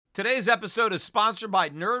Today's episode is sponsored by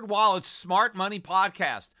NerdWallet's Smart Money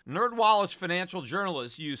Podcast. NerdWallet's financial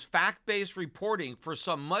journalists use fact-based reporting for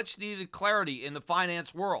some much-needed clarity in the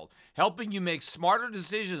finance world, helping you make smarter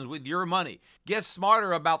decisions with your money. Get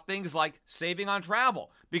smarter about things like saving on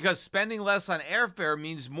travel, because spending less on airfare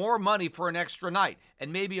means more money for an extra night,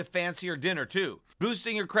 and maybe a fancier dinner too.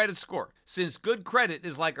 Boosting your credit score, since good credit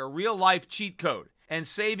is like a real-life cheat code. And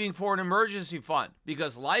saving for an emergency fund,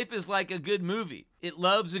 because life is like a good movie. It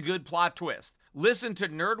loves a good plot twist. Listen to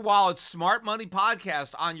NerdWallet's Smart Money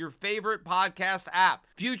Podcast on your favorite podcast app.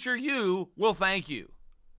 Future you will thank you.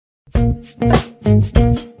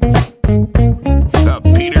 The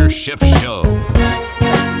Peter Schiff Show.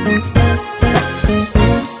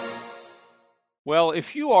 Well,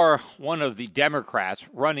 if you are one of the Democrats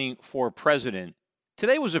running for president,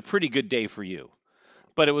 today was a pretty good day for you.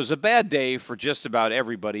 But it was a bad day for just about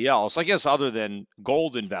everybody else, I guess, other than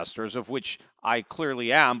gold investors, of which I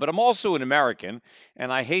clearly am. But I'm also an American,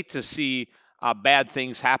 and I hate to see bad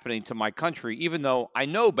things happening to my country, even though I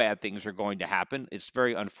know bad things are going to happen. It's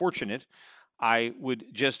very unfortunate. I would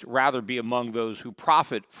just rather be among those who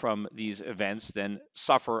profit from these events than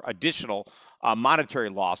suffer additional monetary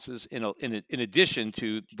losses in addition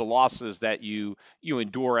to the losses that you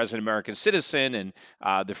endure as an American citizen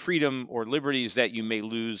and the freedom or liberties that you may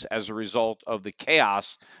lose as a result of the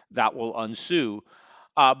chaos that will ensue.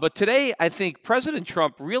 But today, I think President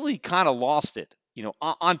Trump really kind of lost it,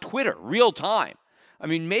 on Twitter, real time. I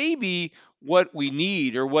mean, maybe what we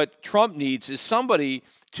need or what Trump needs is somebody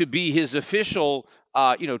to be his official,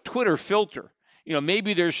 Twitter filter.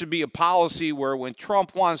 Maybe there should be a policy where when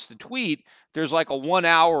Trump wants to tweet, there's like a 1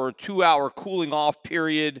 hour or 2 hour cooling off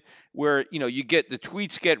period where, you get the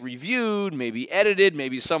tweets get reviewed, maybe edited,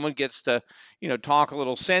 maybe someone gets to, talk a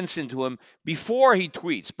little sense into him before he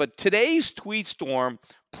tweets. But today's tweet storm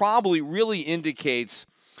probably really indicates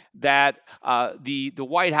that the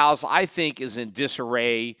White House, I think, is in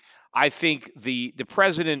disarray. I think the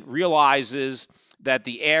president realizes that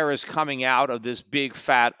the air is coming out of this big,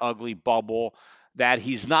 fat, ugly bubble, that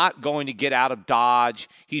he's not going to get out of Dodge.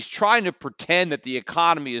 He's trying to pretend that the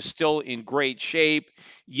economy is still in great shape,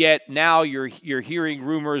 yet now you're hearing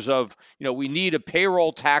rumors of, we need a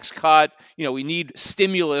payroll tax cut, we need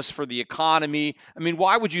stimulus for the economy. I mean,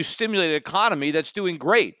 why would you stimulate an economy that's doing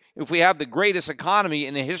great? If we have the greatest economy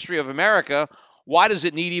in the history of America, why does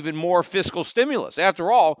it need even more fiscal stimulus?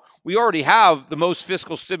 After all, we already have the most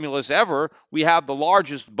fiscal stimulus ever. We have the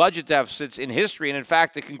largest budget deficits in history. And in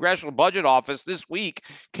fact, the Congressional Budget Office this week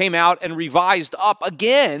came out and revised up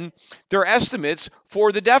again their estimates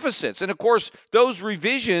for the deficits. And of course, those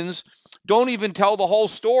revisions don't even tell the whole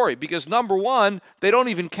story because, number one, they don't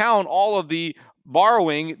even count all of the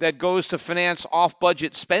borrowing that goes to finance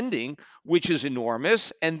off-budget spending, which is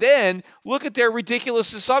enormous. And then look at their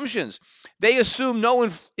ridiculous assumptions. They assume no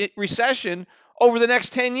recession over the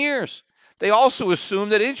next 10 years. They also assume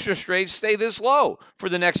that interest rates stay this low for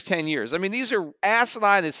the next 10 years. I mean, these are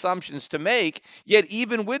asinine assumptions to make, yet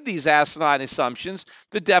even with these asinine assumptions,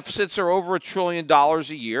 the deficits are over $1 trillion a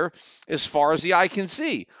year as far as the eye can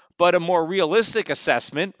see. But a more realistic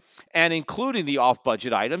assessment, and including the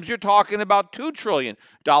off-budget items, you're talking about $2 trillion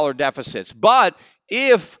deficits. But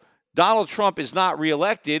if Donald Trump is not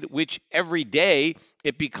reelected, which every day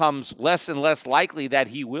it becomes less and less likely that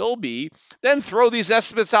he will be, then throw these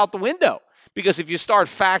estimates out the window. Because if you start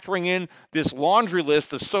factoring in this laundry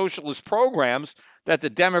list of socialist programs that the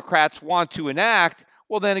Democrats want to enact,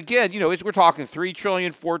 well, then again, we're talking $3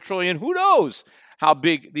 trillion, $4 trillion, who knows how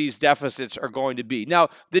big these deficits are going to be. Now,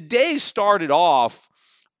 the day started off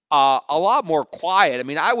a lot more quiet. I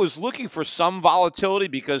mean, I was looking for some volatility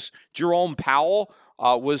because Jerome Powell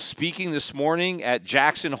was speaking this morning at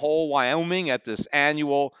Jackson Hole, Wyoming, at this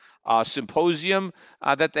annual symposium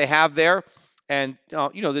that they have there. And,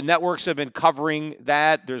 the networks have been covering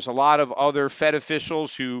that. There's a lot of other Fed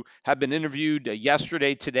officials who have been interviewed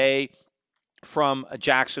yesterday, today from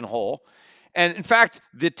Jackson Hole. And in fact,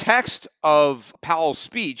 the text of Powell's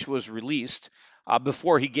speech was released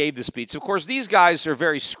before he gave the speech. Of course, these guys are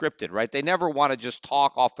very scripted, right? They never want to just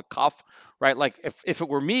talk off the cuff, right? Like if it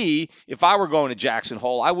were me, if I were going to Jackson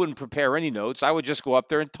Hole, I wouldn't prepare any notes. I would just go up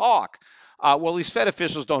there and talk. Well, these Fed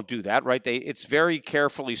officials don't do that, right? It's very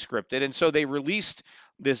carefully scripted. And so they released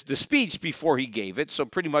the speech before he gave it. So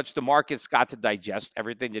pretty much the markets got to digest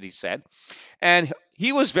everything that he said. And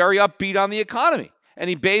he was very upbeat on the economy. And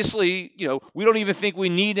he basically, we don't even think we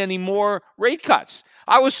need any more rate cuts.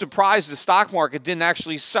 I was surprised the stock market didn't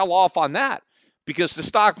actually sell off on that because the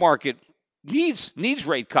stock market needs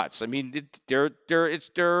rate cuts. I mean, they're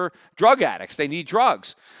drug addicts. They need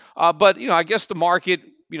drugs. But I guess the market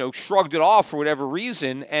shrugged it off for whatever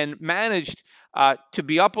reason and managed to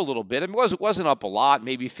be up a little bit. It wasn't up a lot,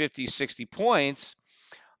 maybe 50, 60 points.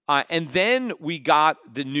 And then we got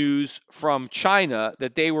the news from China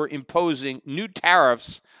that they were imposing new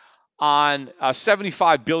tariffs on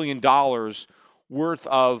 $75 billion worth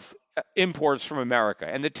of imports from America.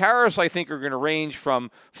 And the tariffs, I think, are going to range from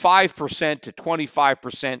 5% to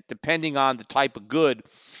 25%, depending on the type of good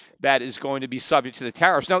that is going to be subject to the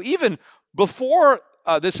tariffs. Now, even before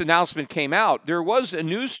this announcement came out, there was a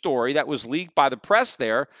news story that was leaked by the press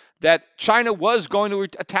there that China was going to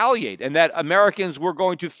retaliate and that Americans were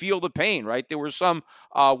going to feel the pain, right? There were some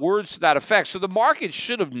words to that effect. So the market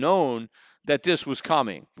should have known that this was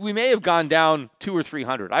coming. We may have gone down 200 or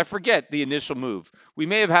 300. I forget the initial move. We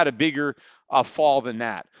may have had a bigger fall than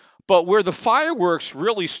that. But where the fireworks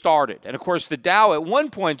really started, and of course the Dow at one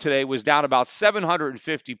point today was down about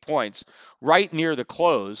 750 points right near the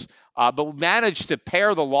close, but we managed to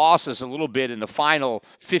pare the losses a little bit in the final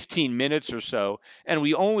 15 minutes or so, and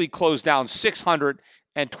we only closed down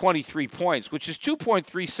 623 points, which is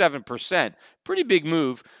 2.37%. Pretty big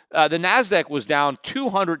move. The NASDAQ was down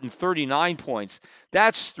 239 points.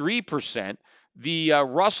 That's 3%. The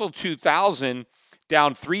Russell 2000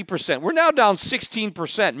 down 3%. We're now down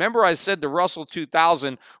 16%. Remember I said the Russell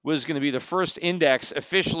 2000 was going to be the first index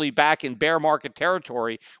officially back in bear market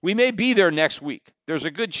territory. We may be there next week. There's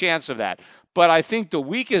a good chance of that. But I think the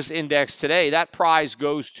weakest index today, that prize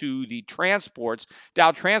goes to the transports.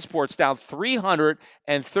 Dow Transport's down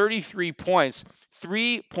 333 points,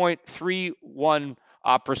 3.31%.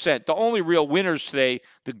 The only real winners today,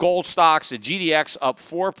 the gold stocks, the GDX up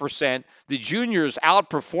 4%, the juniors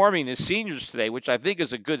outperforming the seniors today, which I think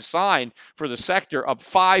is a good sign for the sector, up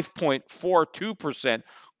 5.42%.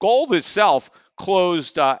 Gold itself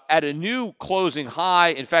closed at a new closing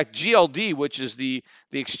high. In fact, GLD, which is the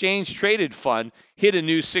exchange traded fund, hit a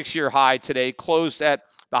new 6-year high today, closed at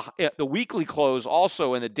the weekly close,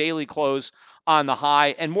 also in the daily close on the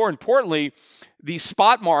high. And more importantly, the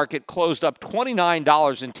spot market closed up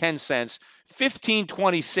 $29.10,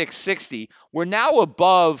 1526.60. We're now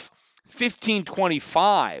above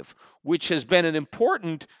 1525, which has been an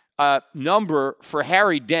important number for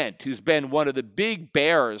Harry Dent, who's been one of the big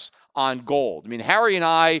bears on gold. I mean, Harry and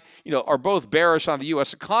I, are both bearish on the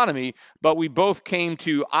U.S. economy, but we both came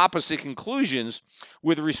to opposite conclusions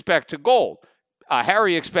with respect to gold.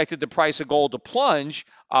 Harry expected the price of gold to plunge,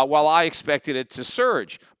 while I expected it to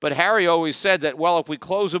surge. But Harry always said that, well, if we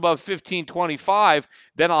close above 1525,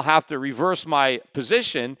 then I'll have to reverse my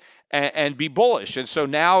position and be bullish. And so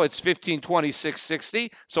now it's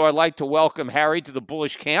 1526.60. So I'd like to welcome Harry to the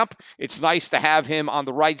bullish camp. It's nice to have him on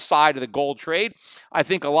the right side of the gold trade. I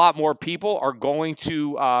think a lot more people are going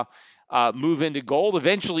to move into gold.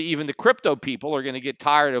 Eventually, even the crypto people are going to get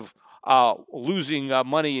tired of losing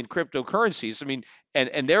money in cryptocurrencies. I mean,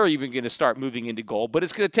 and they're even going to start moving into gold, but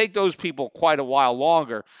it's going to take those people quite a while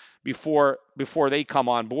longer before they come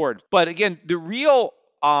on board. But again, the real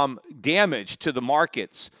damage to the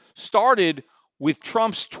markets started with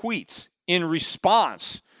Trump's tweets in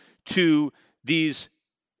response to these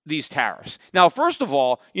tariffs. Now, first of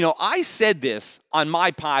all, I said this on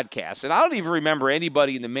my podcast, and I don't even remember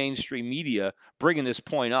anybody in the mainstream media bringing this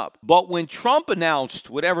point up. But when Trump announced,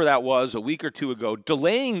 whatever that was, a week or two ago,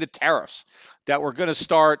 delaying the tariffs that were going to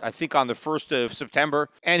start, I think, on the 1st of September,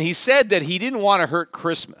 and he said that he didn't want to hurt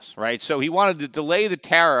Christmas, right? So he wanted to delay the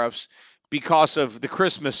tariffs because of the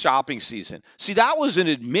Christmas shopping season. See, that was an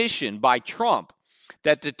admission by Trump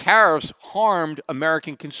that the tariffs harmed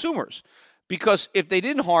American consumers. Because if they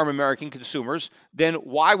didn't harm American consumers, then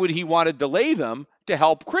why would he want to delay them to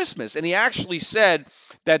help Christmas? And he actually said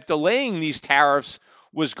that delaying these tariffs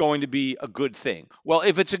was going to be a good thing. Well,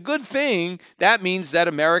 if it's a good thing, that means that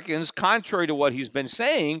Americans, contrary to what he's been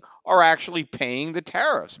saying, are actually paying the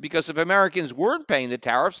tariffs. Because if Americans weren't paying the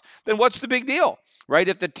tariffs, then what's the big deal? Right?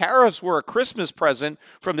 If the tariffs were a Christmas present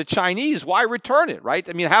from the Chinese, why return it, right?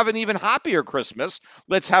 I mean, have an even happier Christmas.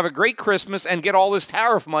 Let's have a great Christmas and get all this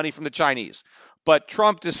tariff money from the Chinese. But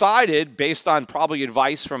Trump decided, based on probably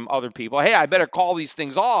advice from other people, hey, I better call these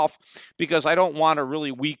things off because I don't want a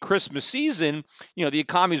really weak Christmas season. The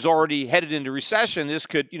economy's already headed into recession. This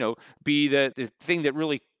could, be the thing that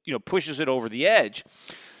really, pushes it over the edge.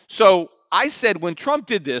 So I said when Trump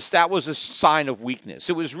did this, that was a sign of weakness.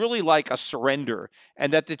 It was really like a surrender,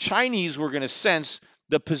 and that the Chinese were going to sense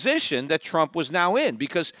the position that Trump was now in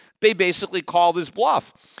because they basically called his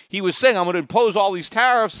bluff. He was saying, I'm going to impose all these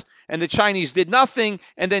tariffs, and the Chinese did nothing,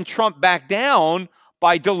 and then Trump backed down,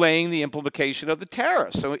 by delaying the implementation of the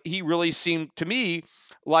tariffs. So he really seemed to me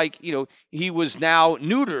like, he was now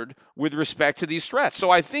neutered with respect to these threats. So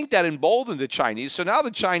I think that emboldened the Chinese. So now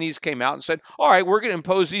the Chinese came out and said, all right, we're going to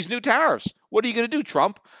impose these new tariffs. What are you going to do,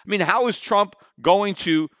 Trump? I mean, how is Trump going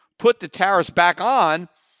to put the tariffs back on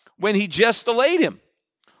when he just delayed him?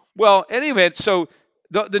 Well, anyway, so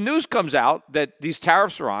the news comes out that these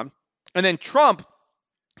tariffs are on, and then Trump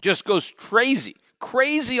just goes crazy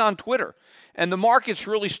on Twitter. And the markets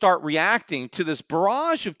really start reacting to this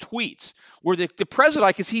barrage of tweets where the president,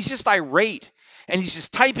 because he's just irate and he's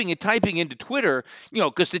just typing into Twitter,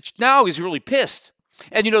 because now he's really pissed.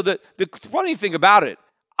 And, the funny thing about it,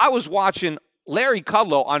 I was watching Larry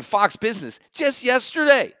Kudlow on Fox Business just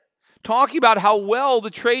yesterday talking about how well the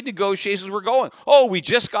trade negotiations were going. Oh, we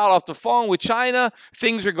just got off the phone with China.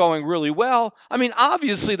 Things are going really well. I mean,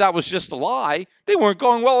 obviously that was just a lie. They weren't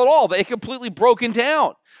going well at all. They completely broken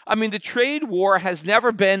down. I mean, the trade war has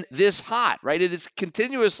never been this hot, right? It is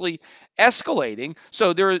continuously escalating.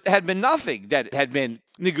 So there had been nothing that had been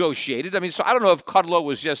negotiated. I mean, so I don't know if Kudlow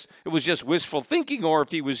was just wishful thinking or if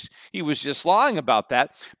he was just lying about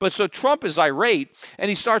that. But so Trump is irate and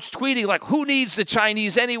he starts tweeting like, who needs the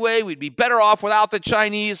Chinese anyway? We'd be better off without the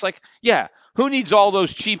Chinese. Like, yeah, who needs all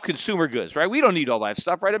those cheap consumer goods, right? We don't need all that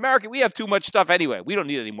stuff, right? America, we have too much stuff anyway. We don't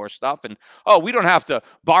need any more stuff. And, we don't have to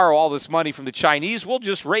borrow all this money from the Chinese. We'll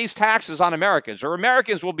just raise taxes on Americans, or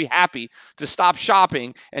Americans will be happy to stop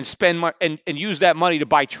shopping and spend and use that money to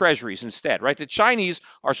buy treasuries instead, right? The Chinese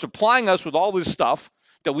are supplying us with all this stuff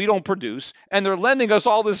that we don't produce, and they're lending us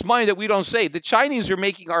all this money that we don't save. The Chinese are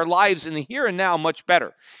making our lives in the here and now much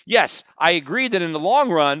better. Yes, I agree that in the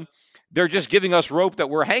long run, they're just giving us rope that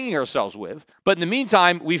we're hanging ourselves with. But in the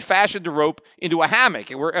meantime, we've fashioned the rope into a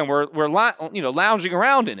hammock, and we're lounging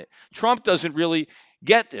around in it. Trump doesn't really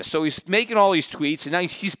get this, so he's making all these tweets, and now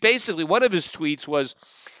he's basically, one of his tweets was,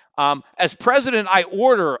 as president, I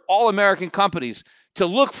order all American companies to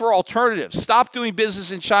look for alternatives. Stop doing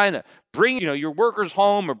business in China. Bring your workers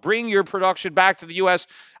home or bring your production back to the U.S.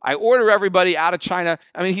 I order everybody out of China.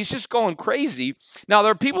 I mean, he's just going crazy. Now,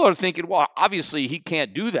 there are people that are thinking, well, obviously he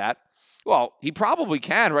can't do that. Well, he probably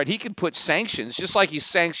can, right? He can put sanctions, just like he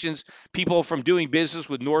sanctions people from doing business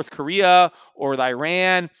with North Korea or with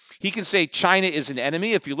Iran. He can say China is an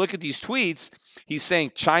enemy. If you look at these tweets, he's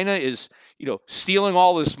saying China is, stealing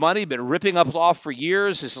all this money, been ripping us off for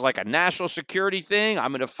years. This is like a national security thing.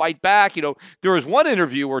 I'm going to fight back. There was one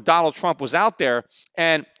interview where Donald Trump was out there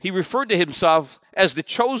and he referred to himself as the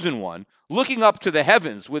chosen one, looking up to the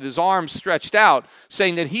heavens with his arms stretched out,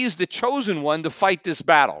 saying that he's the chosen one to fight this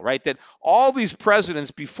battle, right? That all these presidents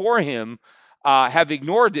before him have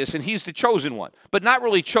ignored this, and he's the chosen one, but not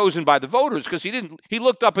really chosen by the voters because he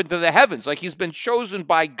looked up into the heavens like he's been chosen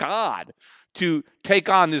by God to take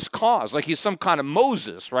on this cause, like he's some kind of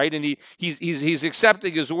Moses, right? And he's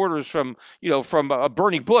accepting his orders from a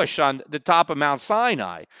burning bush on the top of Mount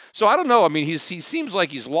Sinai. So I don't know. I mean, he seems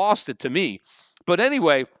like he's lost it to me. But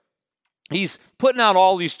anyway, he's putting out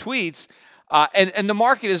all these tweets, and the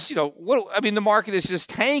market is, the market is just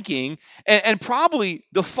tanking. And probably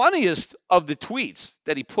the funniest of the tweets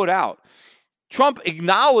that he put out, Trump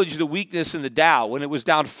acknowledged the weakness in the Dow when it was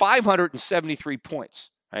down 573 points,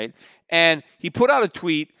 right? And he put out a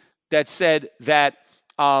tweet that said that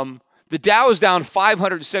the Dow is down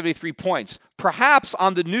 573 points, perhaps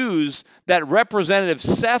on the news that Representative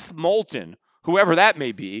Seth Moulton, whoever that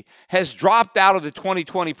may be, has dropped out of the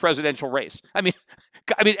 2020 presidential race. I mean,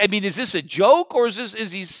 is this a joke or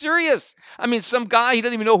is he serious? I mean, some guy, he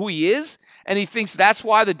doesn't even know who he is, and he thinks that's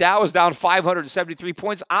why the Dow is down 573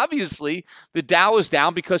 points. Obviously, the Dow is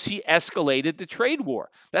down because he escalated the trade war.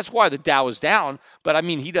 That's why the Dow is down. But I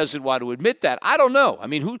mean, he doesn't want to admit that. I don't know. I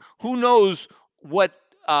mean, who knows what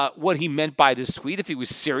he meant by this tweet? If he was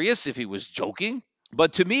serious, if he was joking.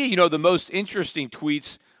 But to me, the most interesting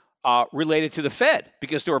tweets related to the Fed,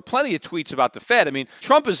 because there were plenty of tweets about the Fed. I mean,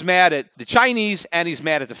 Trump is mad at the Chinese and he's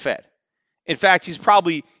mad at the Fed. In fact, he's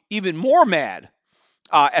probably even more mad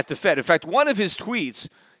at the Fed. In fact, one of his tweets,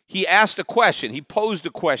 he posed a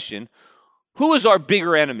question, who is our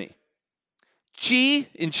bigger enemy? Xi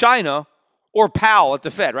in China or Powell at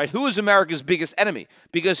the Fed, right? Who is America's biggest enemy?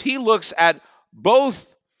 Because he looks at both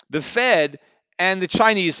the Fed and the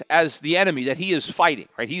Chinese as the enemy that he is fighting,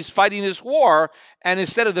 right? He's fighting this war, and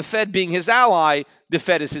instead of the Fed being his ally, the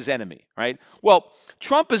Fed is his enemy, right? Well,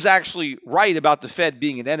 Trump is actually right about the Fed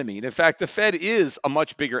being an enemy. And in fact, the Fed is a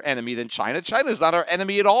much bigger enemy than China. China is not our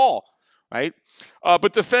enemy at all, right?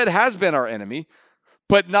 But the Fed has been our enemy,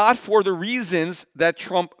 but not for the reasons that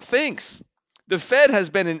Trump thinks. The Fed has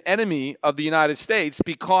been an enemy of the United States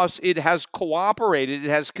because it has cooperated, it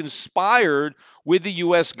has conspired with the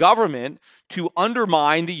U.S. government to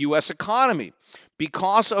undermine the U.S. economy.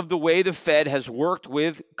 Because of the way the Fed has worked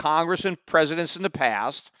with Congress and presidents in the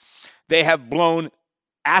past, they have blown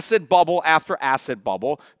asset bubble after asset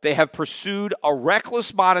bubble. They have pursued a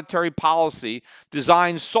reckless monetary policy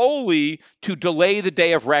designed solely to delay the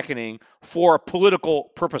day of reckoning for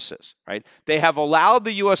political purposes, right? They have allowed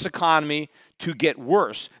the U.S. economy to get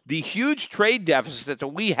worse. The huge trade deficits that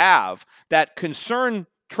we have that concern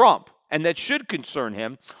Trump and that should concern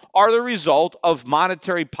him are the result of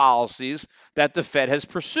monetary policies that the Fed has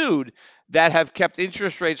pursued that have kept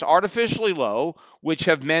interest rates artificially low, which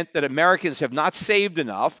have meant that Americans have not saved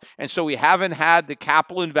enough, and so we haven't had the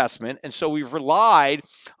capital investment, and so we've relied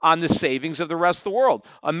on the savings of the rest of the world.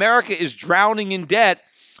 America is drowning in debt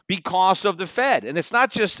because of the Fed. And it's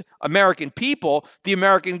not just American people, the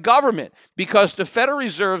American government, because the Federal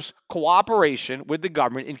Reserve's cooperation with the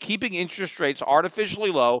government in keeping interest rates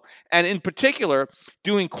artificially low, and in particular,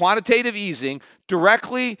 doing quantitative easing,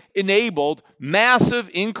 directly enabled massive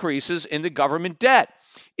increases in the government debt.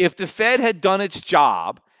 If the Fed had done its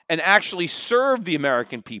job and actually served the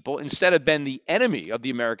American people instead of been the enemy of the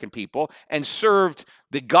American people and served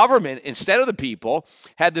the government instead of the people,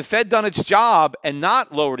 had the Fed done its job and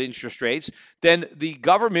not lowered interest rates, then the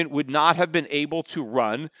government would not have been able to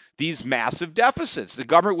run these massive deficits. The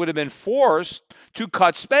government would have been forced to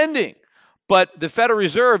cut spending. But the Federal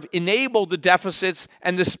Reserve enabled the deficits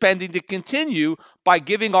and the spending to continue by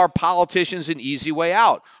giving our politicians an easy way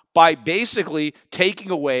out, by basically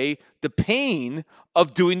taking away the pain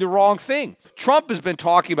of doing the wrong thing. Trump has been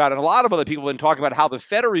talking about, and a lot of other people have been talking about, how the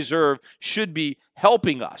Federal Reserve should be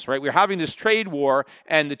helping us, right? We're having this trade war,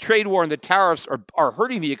 and the trade war and the tariffs are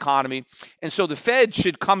hurting the economy. And so the Fed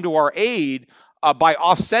should come to our aid by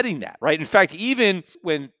offsetting that, right? In fact, even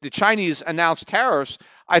when the Chinese announced tariffs,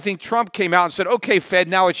 I think Trump came out and said, okay, Fed,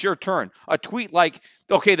 now it's your turn. A tweet like,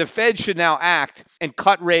 okay, the Fed should now act and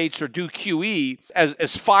cut rates or do QE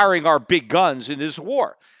as firing our big guns in this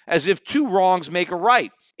war, as if two wrongs make a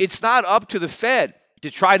right. It's not up to the Fed to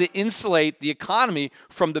try to insulate the economy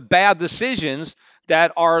from the bad decisions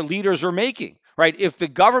that our leaders are making, right? If the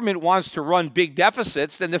government wants to run big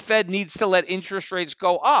deficits, then the Fed needs to let interest rates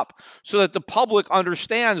go up so that the public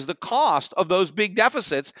understands the cost of those big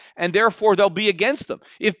deficits, and therefore they'll be against them.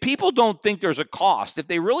 If people don't think there's a cost, if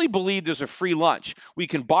they really believe there's a free lunch, we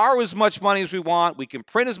can borrow as much money as we want, we can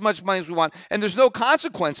print as much money as we want, and there's no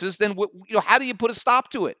consequences, then how do you put a stop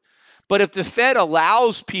to it? But if the Fed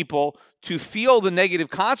allows people to feel the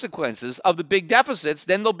negative consequences of the big deficits,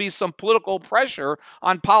 then there'll be some political pressure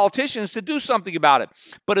on politicians to do something about it.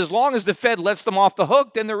 But as long as the Fed lets them off the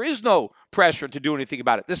hook, then there is no pressure to do anything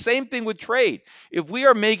about it. The same thing with trade. If we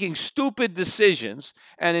are making stupid decisions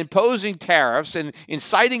and imposing tariffs and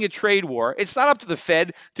inciting a trade war, it's not up to the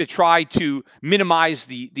Fed to try to minimize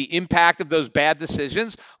the impact of those bad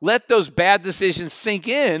decisions. Let those bad decisions sink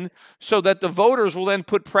in so that the voters will then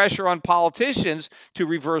put pressure on politicians to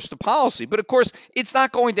reverse the policy. But of course, it's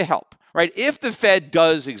not going to help, right? If the Fed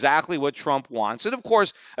does exactly what Trump wants, and of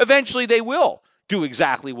course, eventually they will do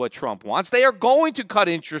exactly what Trump wants. They are going to cut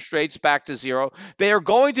interest rates back to zero. They are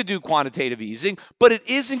going to do quantitative easing, but it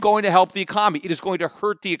isn't going to help the economy. It is going to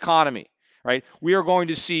hurt the economy, right? We are going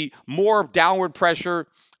to see more downward pressure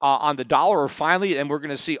on the dollar finally, and we're going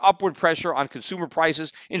to see upward pressure on consumer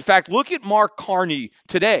prices. In fact, look at Mark Carney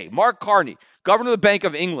today. Mark Carney, governor of the Bank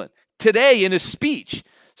of England, today in a speech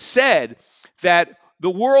said that the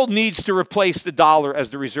world needs to replace the dollar as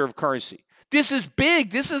the reserve currency. This is big.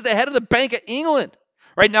 This is the head of the Bank of England.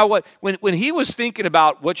 Right now, when he was thinking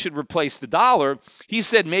about what should replace the dollar, he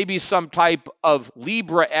said maybe some type of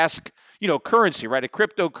Libra-esque, currency, right? A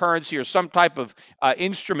cryptocurrency or some type of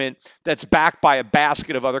instrument that's backed by a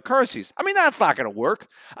basket of other currencies. I mean, that's not going to work.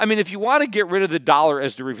 I mean, if you want to get rid of the dollar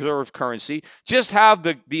as the reserve currency, just have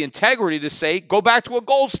the integrity to say, go back to a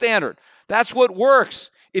gold standard. That's what works.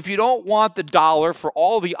 If you don't want the dollar for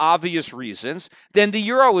all the obvious reasons, then the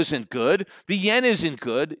euro isn't good, the yen isn't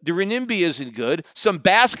good, the renminbi isn't good, some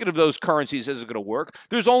basket of those currencies isn't going to work.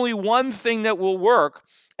 There's only one thing that will work,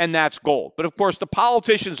 and that's gold. But of course, the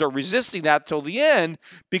politicians are resisting that till the end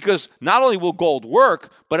because not only will gold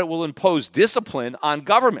work, but it will impose discipline on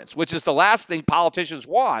governments, which is the last thing politicians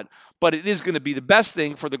want, but it is going to be the best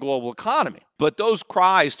thing for the global economy. But those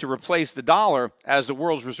cries to replace the dollar as the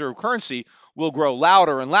world's reserve currency will grow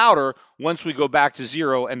louder and louder once we go back to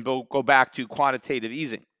zero and go back to quantitative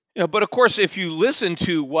easing. But of course, if you listen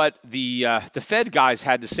to what the Fed guys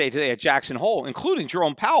had to say today at Jackson Hole, including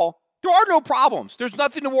Jerome Powell, There are no problems. There's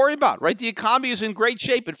nothing to worry about, right? The economy is in great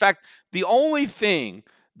shape. In fact, the only thing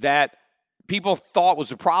that people thought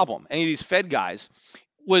was a problem, any of these Fed guys,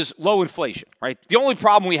 was low inflation, right? The only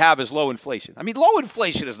problem we have is low inflation. I mean, low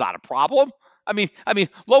inflation is not a problem. I mean,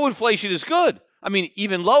 low inflation is good. I mean,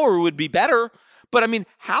 even lower would be better. But I mean,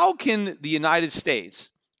 how can the United States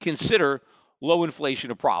consider low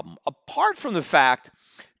inflation a problem? Apart from the fact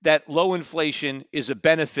that low inflation is a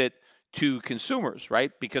benefit to consumers,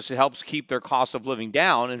 right? Because it helps keep their cost of living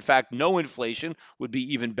down. In fact, no inflation would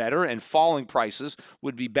be even better, and falling prices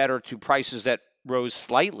would be better to prices that rose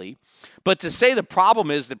slightly. But to say the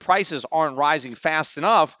problem is that prices aren't rising fast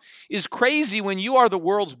enough is crazy when you are the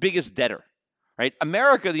world's biggest debtor, right?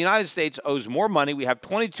 America, the United States, owes more money. We have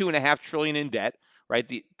 22.5 trillion in debt, right?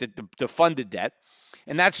 The funded debt.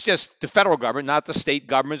 And that's just the federal government, not the state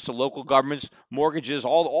governments, the local governments, mortgages,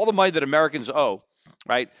 all the money that Americans owe,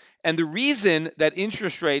 right? And the reason that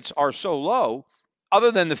interest rates are so low,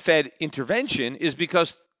 other than the Fed intervention, is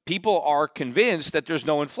because people are convinced that there's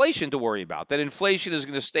no inflation to worry about, that inflation is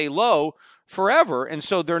going to stay low forever. And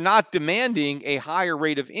so they're not demanding a higher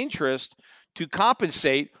rate of interest to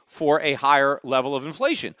compensate for a higher level of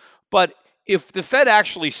inflation. But if the Fed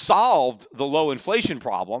actually solved the low inflation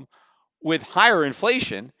problem with higher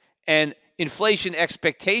inflation and inflation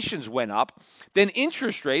expectations went up, then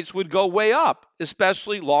interest rates would go way up,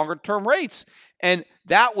 especially longer term rates. And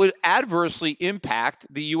that would adversely impact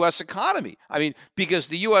the U.S. economy. I mean, because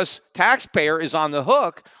the U.S. taxpayer is on the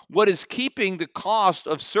hook. What is keeping the cost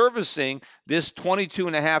of servicing this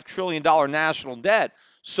 $22.5 trillion national debt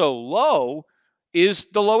so low is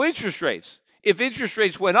the low interest rates. If interest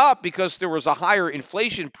rates went up because there was a higher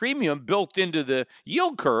inflation premium built into the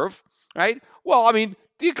yield curve, right? Well, I mean,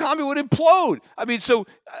 the economy would implode. I mean, so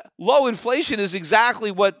low inflation is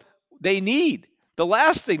exactly what they need. The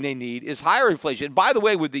last thing they need is higher inflation. By the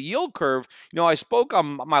way, with the yield curve, I spoke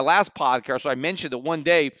on my last podcast, so I mentioned that one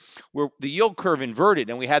day where the yield curve inverted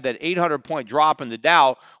and we had that 800-point drop in the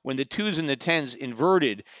Dow when the 2s and the 10s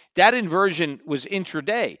inverted. That inversion was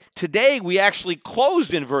intraday. Today, we actually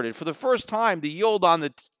closed inverted. For the first time, the yield on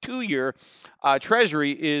the 2-year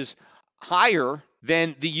Treasury is higher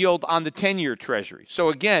than the yield on the 10-year Treasury. So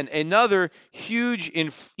again, another huge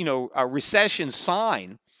recession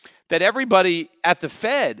sign that everybody at the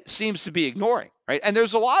Fed seems to be ignoring, right? And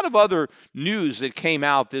there's a lot of other news that came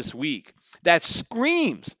out this week that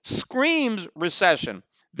screams recession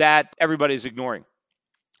that everybody's ignoring.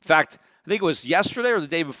 In fact, I think it was yesterday or the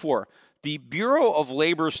day before, the Bureau of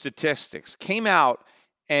Labor Statistics came out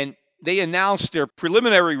and they announced their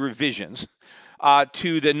preliminary revisions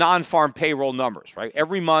to the non-farm payroll numbers, right?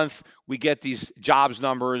 Every month we get these jobs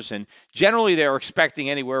numbers, and generally they're expecting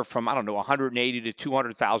anywhere from, 180 to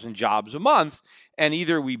 200,000 jobs a month. And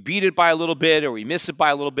either we beat it by a little bit or we miss it by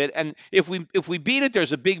a little bit. And if we beat it,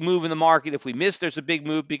 there's a big move in the market. If we miss, there's a big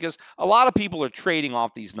move because a lot of people are trading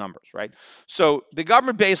off these numbers, right? So the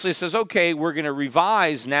government basically says, okay, we're going to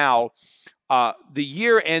revise now the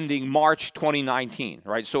year ending March 2019,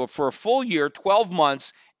 right? So for a full year, 12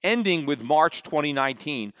 months, ending with March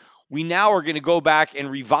 2019, we now are going to go back and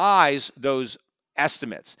revise those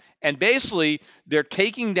estimates. And basically, they're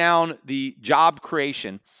taking down the job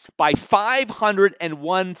creation by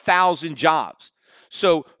 501,000 jobs.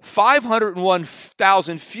 So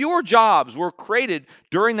 501,000 fewer jobs were created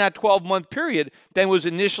during that 12-month period than was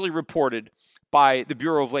initially reported by the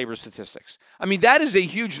Bureau of Labor Statistics. I mean, that is a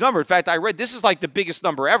huge number. In fact, I read this is like the biggest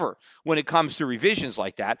number ever when it comes to revisions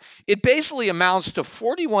like that. It basically amounts to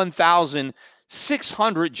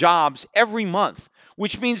 41,600 jobs every month,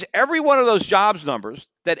 which means every one of those jobs numbers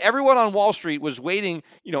that everyone on Wall Street was waiting,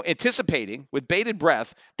 anticipating with bated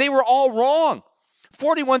breath, they were all wrong.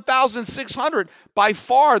 41,600, by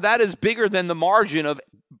far, that is bigger than the margin of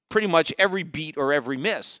pretty much every beat or every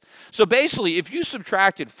miss. So basically, if you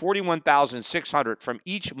subtracted 41,600 from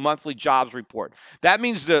each monthly jobs report, that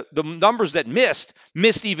means the numbers that missed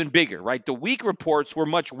even bigger, right? The weak reports were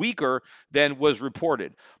much weaker than was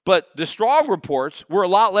reported. But the strong reports were a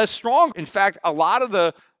lot less strong. In fact, a lot of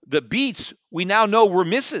the beats we now know were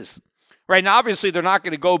misses. Right now, obviously, they're not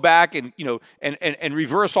going to go back and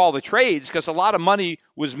reverse all the trades because a lot of money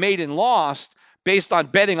was made and lost based on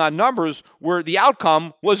betting on numbers where the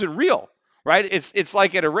outcome wasn't real. Right? It's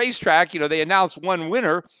like at a racetrack, they announce one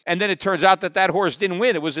winner and then it turns out that horse didn't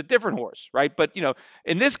win. It was a different horse, right? But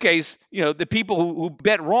in this case, the people who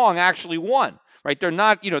bet wrong actually won. Right? They're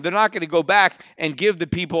not going to go back and give the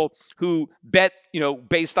people who bet,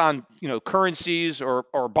 based on, currencies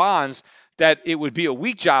or bonds that it would be a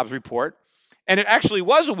weak jobs report And it actually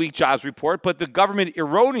was a weak jobs report, but the government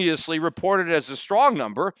erroneously reported it as a strong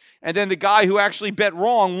number. And then the guy who actually bet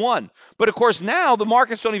wrong won. But of course, now the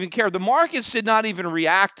markets don't even care. The markets did not even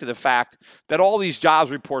react to the fact that all these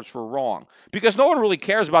jobs reports were wrong because no one really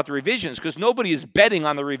cares about the revisions because nobody is betting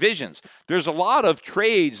on the revisions. There's a lot of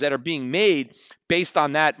trades that are being made based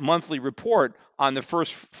on that monthly report on the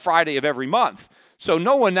first Friday of every month. So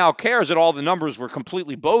no one now cares that all the numbers were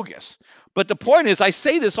completely bogus. But the point is, I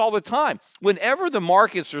say this all the time. Whenever the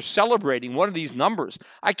markets are celebrating one of these numbers,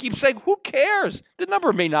 I keep saying, who cares? The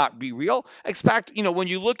number may not be real. In fact, when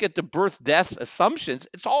you look at the birth-death assumptions,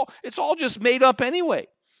 it's all just made up anyway,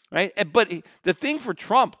 right? But the thing for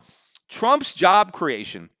Trump's job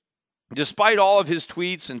creation, despite all of his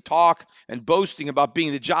tweets and talk and boasting about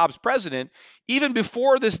being the jobs president, even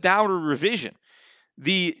before this downward revision,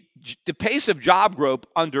 the pace of job growth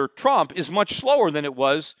under Trump is much slower than it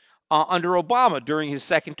was under Obama during his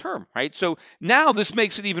second term, right? So now this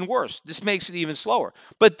makes it even worse. This makes it even slower.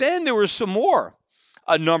 But then there were some more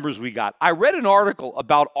numbers we got. I read an article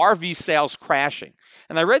about RV sales crashing.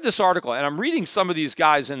 And I read this article, and I'm reading some of these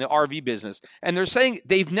guys in the RV business, and they're saying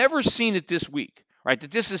they've never seen it this weak. Right,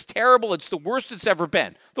 that this is terrible. It's the worst it's ever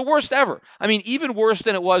been. The worst ever. I mean, even worse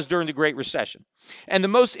than it was during the Great Recession. And the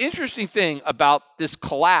most interesting thing about this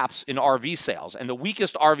collapse in RV sales and the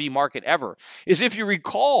weakest RV market ever is, if you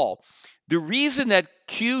recall, the reason that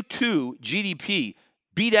Q2 GDP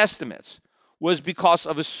beat estimates was because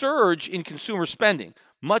of a surge in consumer spending,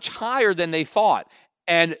 much higher than they thought.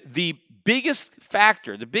 And the biggest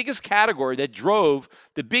factor, the biggest category that drove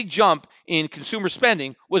the big jump in consumer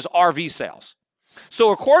spending was RV sales.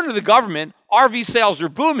 So according to the government, RV sales are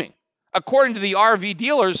booming. According to the RV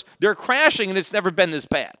dealers, they're crashing, and it's never been this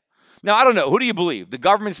bad. Now, I don't know. Who do you believe? The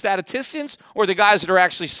government statisticians or the guys that are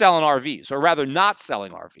actually selling RVs, or rather not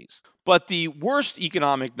selling RVs? But the worst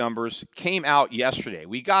economic numbers came out yesterday.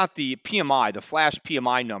 We got the PMI, the flash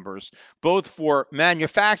PMI numbers, both for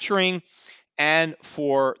manufacturing and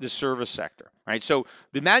for the service sector, right? So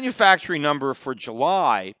the manufacturing number for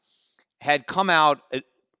July had come out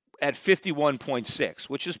at 51.6,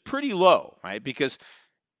 which is pretty low, right? Because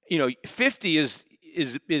 50 is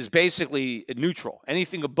basically neutral.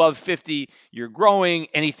 Anything above 50, you're growing.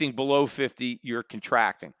 Anything below 50, you're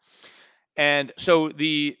contracting. And so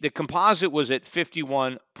the composite was at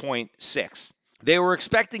 51.6. They were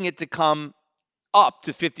expecting it to come up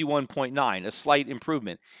to 51.9, a slight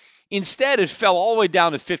improvement. Instead, it fell all the way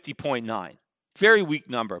down to 50.9. Very weak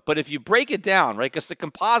number. But if you break it down, right, because the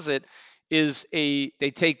composite they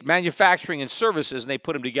take manufacturing and services and they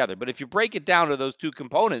put them together. But if you break it down to those two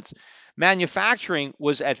components, manufacturing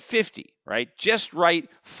was at 50, right? Just right,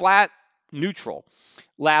 flat, neutral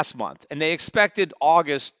last month. And they expected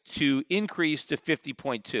August to increase to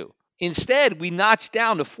 50.2. Instead, we notched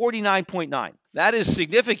down to 49.9. That is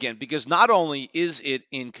significant because not only is it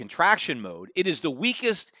in contraction mode, it is the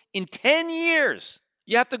weakest in 10 years.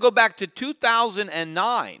 You have to go back to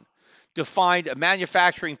 2009 to find a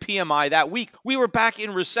manufacturing PMI that weak. We were back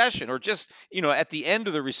in recession, or just, at the end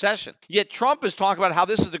of the recession. Yet Trump is talking about how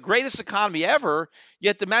this is the greatest economy ever,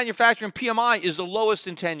 yet the manufacturing PMI is the lowest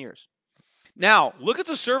in 10 years. Now, look at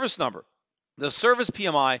the service number. The service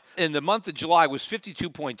PMI in the month of July was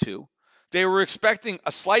 52.2. They were expecting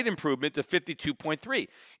a slight improvement to 52.3.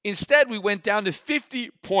 Instead, we went down to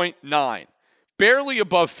 50.9. Barely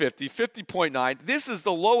above 50, 50.9. This is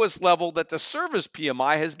the lowest level that the service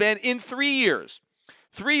PMI has been in 3 years.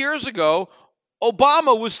 3 years ago,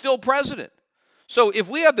 Obama was still president. So if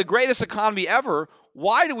we have the greatest economy ever,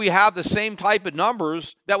 why do we have the same type of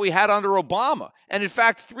numbers that we had under Obama? And in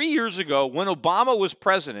fact, 3 years ago, when Obama was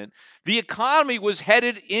president, the economy was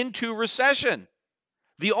headed into recession.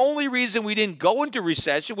 The only reason we didn't go into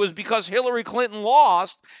recession was because Hillary Clinton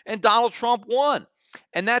lost and Donald Trump won.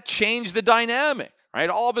 And that changed the dynamic, right?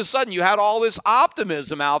 All of a sudden, you had all this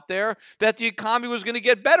optimism out there that the economy was going to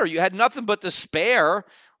get better. You had nothing but despair,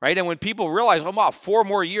 right? And when people realized, oh, wow, 4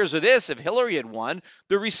 more years of this, if Hillary had won,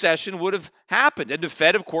 the recession would have happened. And the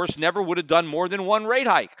Fed, of course, never would have done more than one rate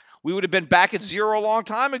hike. We would have been back at zero a long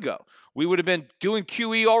time ago. We would have been doing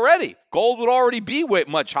QE already. Gold would already be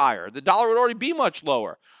much higher. The dollar would already be much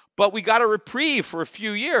lower. But we got a reprieve for a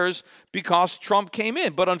few years because Trump came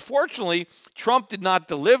in. But unfortunately, Trump did not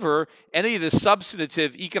deliver any of the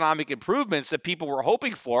substantive economic improvements that people were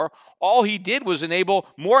hoping for. All he did was enable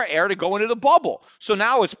more air to go into the bubble. So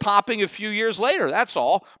now it's popping a few years later. That's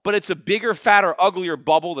all. But it's a bigger, fatter, uglier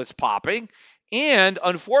bubble that's popping. And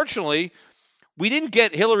unfortunately, we didn't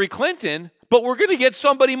get Hillary Clinton, but we're going to get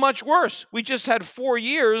somebody much worse. We just had 4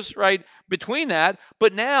 years, right, between that.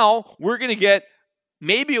 But now we're going to get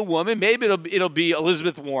maybe a woman, maybe it'll be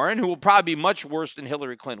Elizabeth Warren, who will probably be much worse than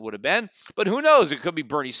Hillary Clinton would have been. But who knows? It could be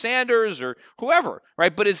Bernie Sanders or whoever,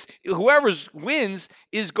 right? But it's whoever wins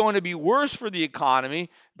is going to be worse for the economy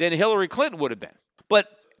than Hillary Clinton would have been. But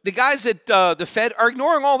the guys at the Fed are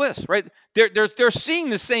ignoring all this, right? They're seeing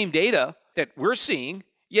the same data that we're seeing,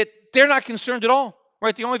 yet they're not concerned at all.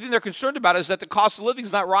 Right, the only thing they're concerned about is that the cost of living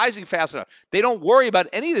is not rising fast enough. They don't worry about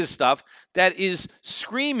any of this stuff that is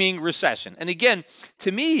screaming recession. And again,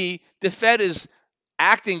 to me, the Fed is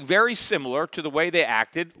acting very similar to the way they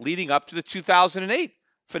acted leading up to the 2008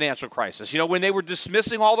 financial crisis. When they were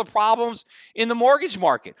dismissing all the problems in the mortgage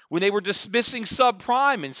market, when they were dismissing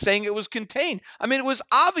subprime and saying it was contained. I mean, it was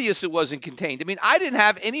obvious it wasn't contained. I mean, I didn't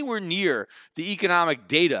have anywhere near the economic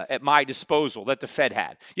data at my disposal that the Fed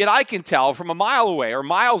had. Yet I can tell from a mile away or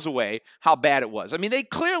miles away how bad it was. I mean, they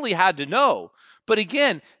clearly had to know. But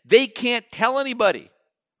again, they can't tell anybody.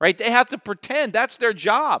 Right? They have to pretend that's their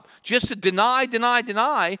job, just to deny,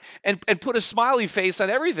 and put a smiley face on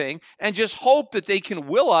everything and just hope that they can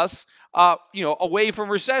will us, away from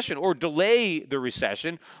recession or delay the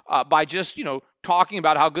recession by just, talking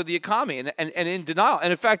about how good the economy and in denial. And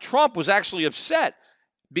in fact, Trump was actually upset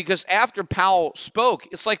because after Powell spoke,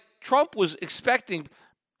 it's like Trump was expecting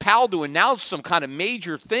Powell to announce some kind of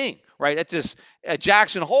major thing, right, at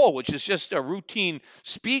Jackson Hole, which is just a routine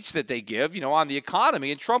speech that they give, on the economy.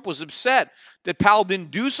 And Trump was upset that Powell didn't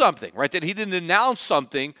do something, right, that he didn't announce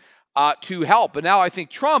something to help. And now I think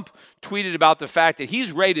Trump tweeted about the fact that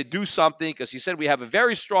he's ready to do something because he said we have a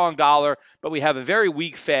very strong dollar, but we have a very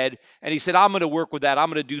weak Fed. And he said, I'm going to work with that. I'm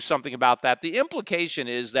going to do something about that. The implication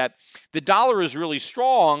is that the dollar is really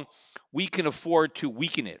strong. We can afford to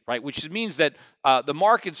weaken it, right? Which means that the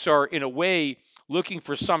markets are, in a way, looking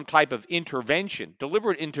for some type of intervention,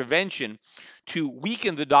 deliberate intervention to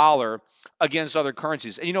weaken the dollar against other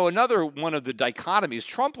currencies. And, another one of the dichotomies,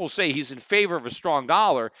 Trump will say he's in favor of a strong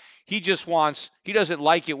dollar. He doesn't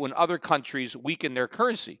like it when other countries weaken their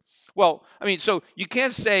currency. Well, I mean, so you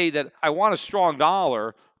can't say that I want a strong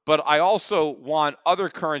dollar, but I also want other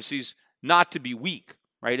currencies not to be weak,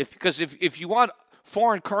 right? Because if you want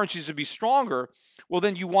foreign currencies to be stronger, well,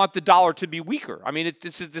 then you want the dollar to be weaker. I mean,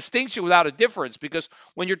 it's a distinction without a difference, because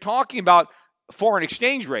when you're talking about foreign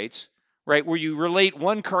exchange rates, right, where you relate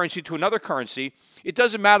one currency to another currency, it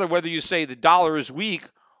doesn't matter whether you say the dollar is weak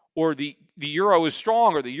or the euro is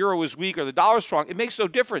strong, or the euro is weak or the dollar is strong. It makes no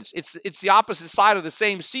difference. It's the opposite side of the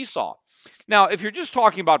same seesaw. Now, if you're just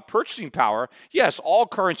talking about purchasing power, yes, all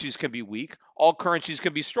currencies can be weak. All currencies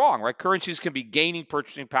can be strong, right? Currencies can be gaining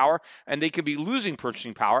purchasing power and they can be losing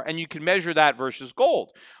purchasing power, and you can measure that versus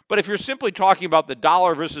gold. But if you're simply talking about the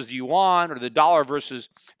dollar versus the yuan or the dollar versus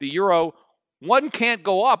the euro, one can't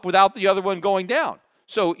go up without the other one going down.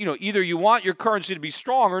 So, either you want your currency to be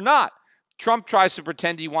strong or not. Trump tries to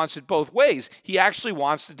pretend he wants it both ways. He actually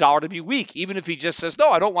wants the dollar to be weak, even if he just says, no,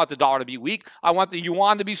 I don't want the dollar to be weak. I want the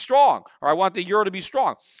yuan to be strong, or I want the euro to be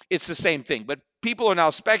strong. It's the same thing. But people are now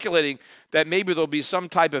speculating that maybe there'll be some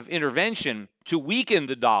type of intervention to weaken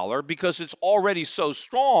the dollar because it's already so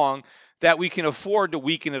strong that we can afford to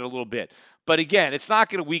weaken it a little bit. But again, it's not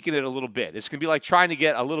going to weaken it a little bit. It's going to be like trying to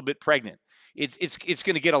get a little bit pregnant. It's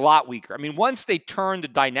going to get a lot weaker. I mean, once they turn the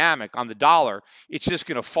dynamic on the dollar, it's just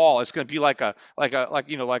going to fall. It's going to be like a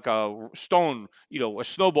stone, a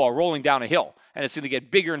snowball rolling down a hill, and it's going to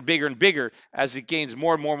get bigger and bigger and bigger as it gains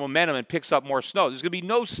more and more momentum and picks up more snow. There's going to be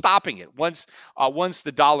no stopping it. Once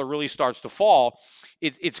the dollar really starts to fall,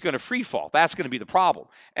 it's going to free fall. That's going to be the problem,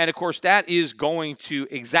 and of course that is going to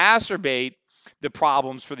exacerbate the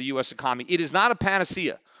problems for the U.S. economy. It is not a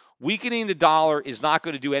panacea. Weakening the dollar is not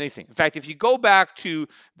going to do anything. In fact, if you go back to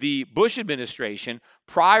the Bush administration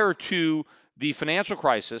prior to the financial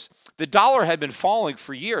crisis, the dollar had been falling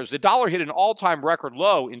for years. The dollar hit an all-time record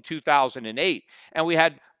low in 2008, and we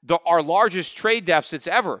had our largest trade deficits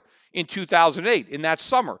ever in 2008, in that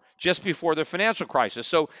summer, just before the financial crisis.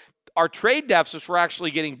 So our trade deficits were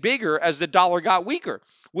actually getting bigger as the dollar got weaker,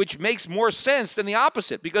 which makes more sense than the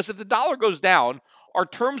opposite, because if the dollar goes down, our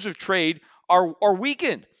terms of trade are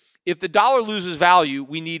weakened. If the dollar loses value,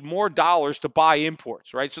 we need more dollars to buy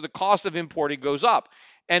imports, right? So the cost of importing goes up,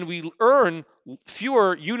 and we earn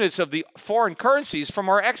fewer units of the foreign currencies from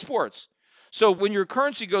our exports. So when your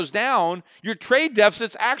currency goes down, your trade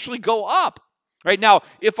deficits actually go up, right? Now,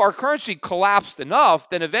 if our currency collapsed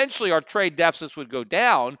enough, then eventually our trade deficits would go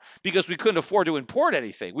down because we couldn't afford to import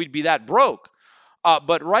anything. We'd be that broke.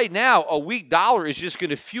 But right now, a weak dollar is just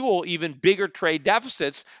going to fuel even bigger trade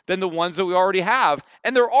deficits than the ones that we already have,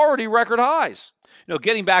 and they're already record highs.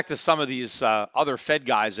 Getting back to some of these other Fed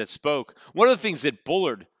guys that spoke, one of the things that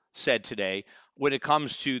Bullard said today when it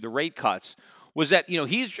comes to the rate cuts was that,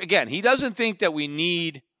 he doesn't think that we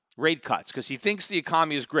need rate cuts because he thinks the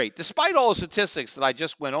economy is great, despite all the statistics that I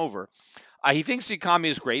just went over. He thinks the economy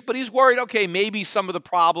is great, but he's worried, okay, maybe some of the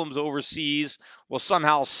problems overseas will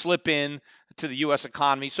somehow slip in to the U.S.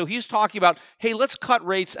 economy. So he's talking about, hey, let's cut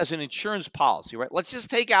rates as an insurance policy, right? Let's just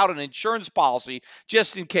take out an insurance policy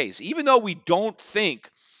just in case. Even though we don't think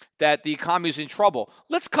that the economy is in trouble,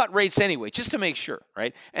 let's cut rates anyway, just to make sure,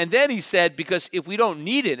 right? And then he said, because if we don't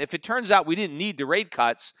need it, if it turns out we didn't need the rate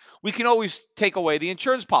cuts, we can always take away the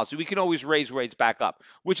insurance policy. We can always raise rates back up,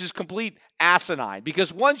 which is complete asinine,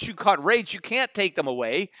 because once you cut rates, you can't take them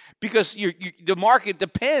away because the market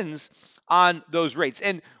depends on those rates.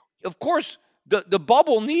 And of course, the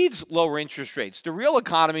bubble needs lower interest rates. The real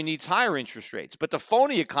economy needs higher interest rates, but the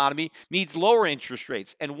phony economy needs lower interest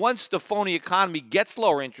rates. And once the phony economy gets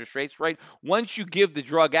lower interest rates, right, once you give the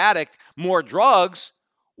drug addict more drugs,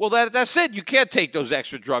 well, that's it. You can't take those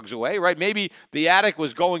extra drugs away, right? Maybe the addict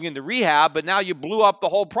was going into rehab, but now you blew up the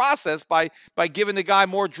whole process by giving the guy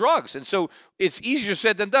more drugs. And so it's easier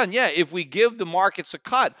said than done. Yeah, if we give the markets a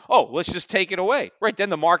cut, let's just take it away, right? Then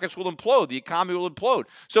the markets will implode. The economy will implode.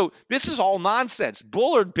 So this is all nonsense.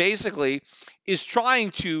 Bullard basically is trying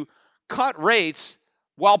to cut rates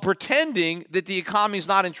while pretending that the economy is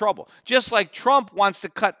not in trouble. Just like Trump wants to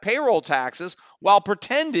cut payroll taxes while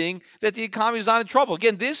pretending that the economy is not in trouble.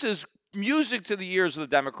 Again, this is music to the ears of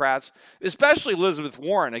the Democrats, especially Elizabeth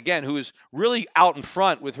Warren, again, who is really out in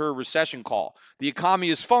front with her recession call. The economy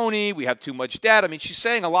is phony. We have too much debt. I mean, she's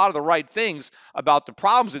saying a lot of the right things about the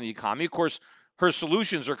problems in the economy. Of course, her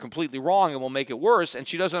solutions are completely wrong and will make it worse, and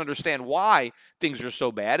she doesn't understand why things are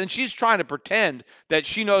so bad. And she's trying to pretend that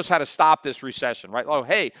she knows how to stop this recession, right? Oh,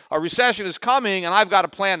 hey, a recession is coming, and I've got a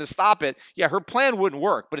plan to stop it. Yeah, her plan wouldn't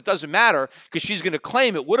work, but it doesn't matter because she's going to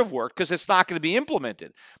claim it would have worked because it's not going to be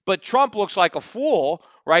implemented. But Trump looks like a fool,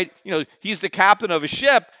 right? He's the captain of a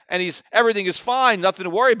ship, and everything is fine, nothing to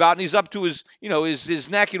worry about, and he's up to his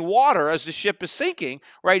neck in water as the ship is sinking,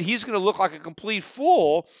 right? He's going to look like a complete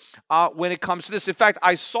fool when it comes to this. In fact,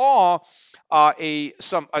 I saw a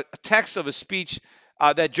text of a speech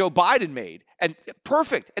that Joe Biden made, and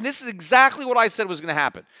perfect. And this is exactly what I said was going to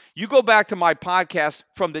happen. You go back to my podcast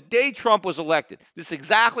from the day Trump was elected. This is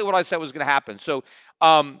exactly what I said was going to happen. So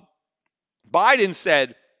Biden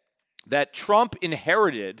said that Trump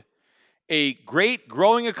inherited a great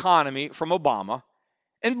growing economy from Obama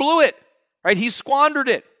and blew it, right? He squandered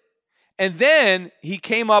it. And then he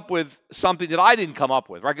came up with something that I didn't come up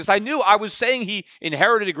with, right? Because I knew I was saying he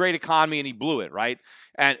inherited a great economy and he blew it, right?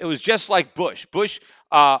 And it was just like Bush. Bush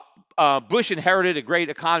inherited a great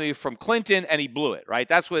economy from Clinton and he blew it, right?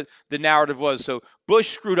 That's what the narrative was. So Bush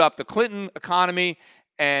screwed up the Clinton economy,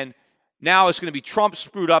 and now it's going to be Trump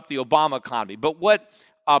screwed up the Obama economy. But what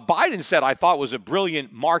Biden said, I thought, was a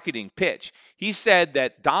brilliant marketing pitch. He said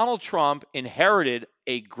that Donald Trump inherited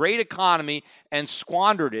a great economy and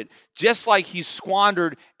squandered it, just like he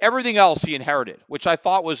squandered everything else he inherited, which I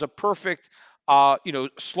thought was a perfect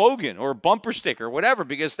slogan or bumper sticker, whatever,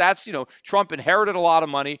 because that's, Trump inherited a lot of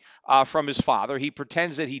money from his father. He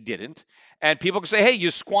pretends that he didn't. And people can say, hey, you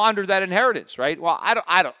squandered that inheritance, right? Well,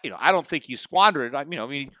 I don't think he squandered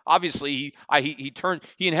it. Obviously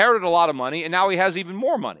he inherited a lot of money and now he has even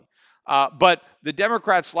more money. But the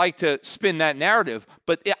Democrats like to spin that narrative.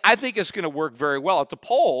 But I think it's going to work very well at the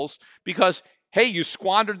polls because, hey, you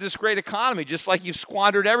squandered this great economy just like you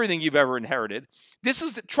squandered everything you've ever inherited.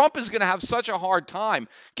 Trump is going to have such a hard time.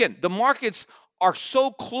 Again, the markets are so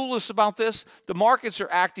clueless about this. The markets are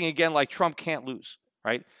acting again like Trump can't lose,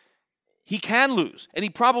 right? He can lose, and he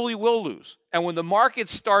probably will lose. And when the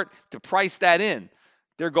markets start to price that in,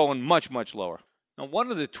 they're going much, much lower. Now,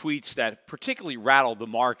 one of the tweets that particularly rattled the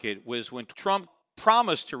market was when Trump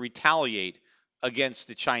promised to retaliate against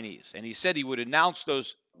the Chinese. And he said he would announce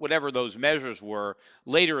whatever those measures were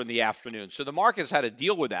later in the afternoon. So the markets had to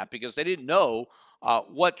deal with that because they didn't know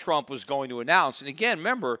what Trump was going to announce. And again,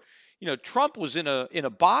 remember, Trump was in a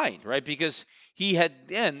bind, right? Because he had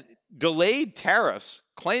then delayed tariffs,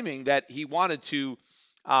 claiming that he wanted to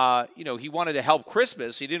help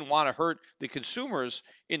Christmas. He didn't want to hurt the consumers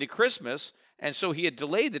into Christmas. And so he had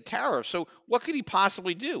delayed the tariffs. So what could he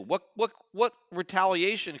possibly do? What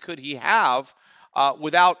retaliation could he have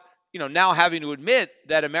without, now having to admit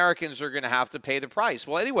that Americans are going to have to pay the price?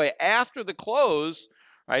 Well, anyway, after the close,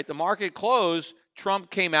 right, the market closed,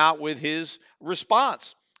 Trump came out with his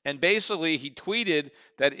response. And basically he tweeted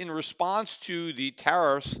that in response to the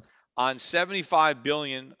tariffs on 75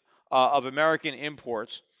 billion of American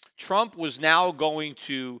imports, Trump was now going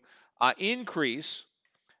to increase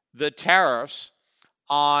the tariffs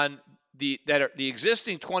on the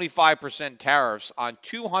existing 25% tariffs on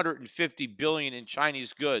 250 billion in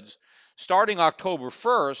Chinese goods starting October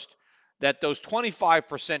 1st, that those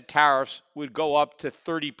 25% tariffs would go up to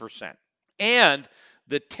 30%. And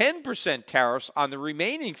the 10% tariffs on the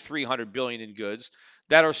remaining 300 billion in goods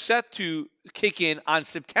that are set to kick in on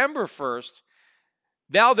September 1st,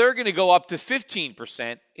 now they're going to go up to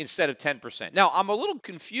 15% instead of 10%. Now, I'm a little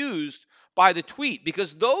confused by the tweet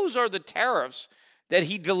because those are the tariffs that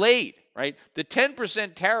he delayed, right? The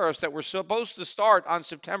 10% tariffs that were supposed to start on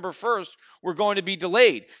September 1st were going to be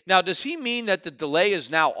delayed. Now, does he mean that the delay is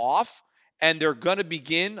now off and they're going to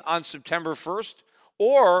begin on September 1st?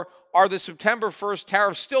 Or are the September 1st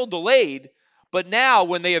tariffs still delayed, but now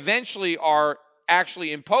when they eventually are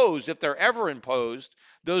actually imposed, if they're ever imposed,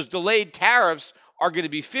 those delayed tariffs are going to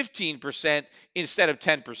be 15% instead of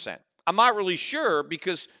 10%? I'm not really sure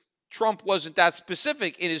because Trump wasn't that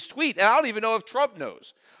specific in his tweet, and I don't even know if Trump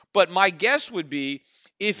knows. But my guess would be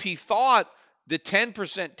if he thought the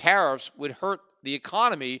 10% tariffs would hurt the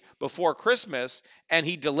economy before Christmas and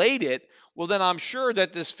he delayed it, well, then I'm sure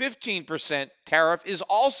that this 15% tariff is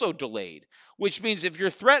also delayed, which means if you're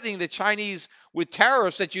threatening the Chinese with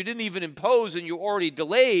tariffs that you didn't even impose and you already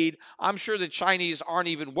delayed, I'm sure the Chinese aren't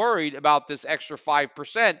even worried about this extra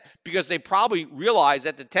 5% because they probably realize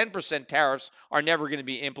that the 10% tariffs are never going to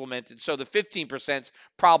be implemented. So the 15% is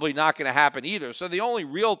probably not going to happen either. So the only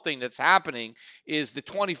real thing that's happening is the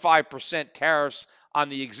 25% tariffs on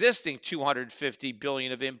the existing 250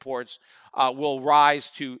 billion of imports will rise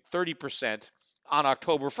to 30% on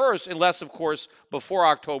October 1st, unless, of course, before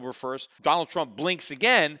October 1st, Donald Trump blinks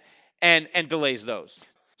again and delays those.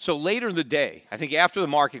 So later in the day, I think after the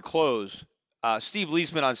market closed, Steve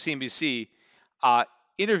Leisman on CNBC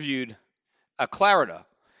interviewed Clarida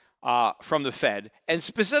from the Fed and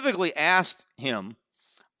specifically asked him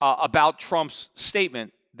about Trump's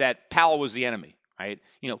statement that Powell was the enemy, right?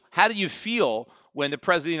 How do you feel when the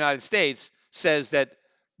president of the United States says that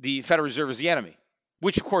the Federal Reserve is the enemy?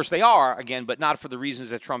 Which, of course, they are, again, but not for the reasons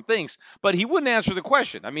that Trump thinks. But he wouldn't answer the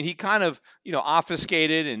question. I mean, he kind of,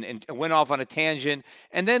 obfuscated and went off on a tangent.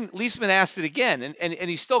 And then Leisman asked it again, and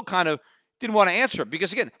he still kind of didn't want to answer it.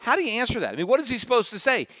 Because, again, how do you answer that? I mean, what is he supposed to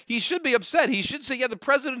say? He should be upset. He should say, yeah, the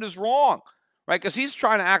president is wrong, right? Because he's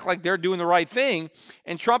trying to act like they're doing the right thing.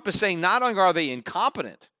 And Trump is saying not only are they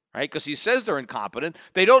incompetent, right, because he says they're incompetent,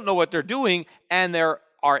 they don't know what they're doing, and they're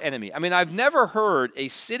our enemy. I mean, I've never heard a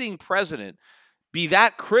sitting president be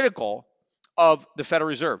that critical of the Federal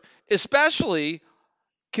Reserve, especially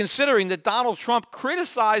considering that Donald Trump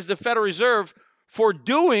criticized the Federal Reserve for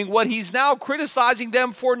doing what he's now criticizing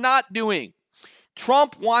them for not doing.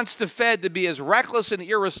 Trump wants the Fed to be as reckless and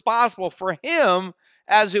irresponsible for him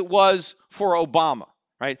as it was for Obama,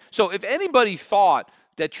 right? So if anybody thought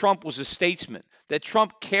that Trump was a statesman, that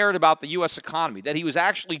Trump cared about the U.S. economy, that he was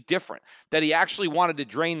actually different, that he actually wanted to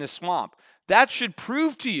drain the swamp, that should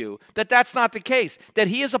prove to you that that's not the case, that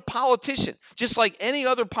he is a politician, just like any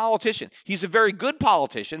other politician. He's a very good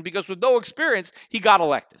politician because with no experience, he got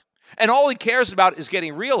elected. And all he cares about is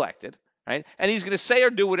getting reelected, right? And he's going to say or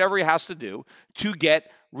do whatever he has to do to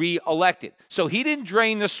get reelected. So he didn't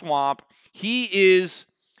drain the swamp. He is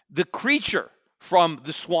the creature from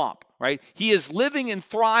the swamp, right? He is living and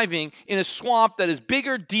thriving in a swamp that is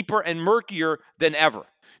bigger, deeper, and murkier than ever.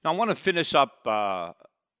 Now, I want to finish up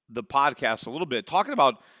the podcast a little bit talking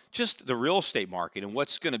about just the real estate market and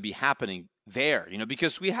what's going to be happening there,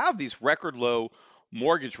 because we have these record low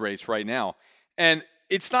mortgage rates right now, and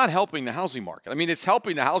it's not helping the housing market. I mean, it's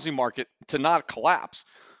helping the housing market to not collapse,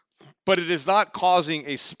 but it is not causing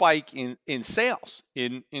a spike in sales,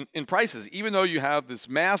 in prices, even though you have this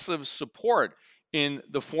massive support in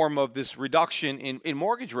the form of this reduction in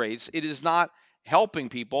mortgage rates. It is not helping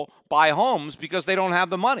people buy homes because they don't have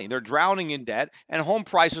the money. They're drowning in debt, and home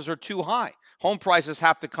prices are too high. Home prices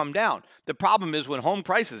have to come down. The problem is when home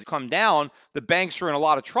prices come down, the banks are in a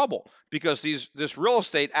lot of trouble because this real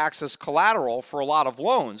estate acts as collateral for a lot of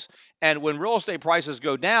loans. And when real estate prices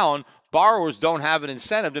go down, borrowers don't have an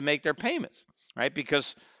incentive to make their payments, right?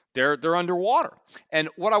 Because they're underwater. And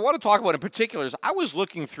what I want to talk about in particular is I was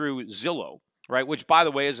looking through Zillow, right, which, by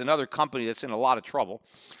the way, is another company that's in a lot of trouble.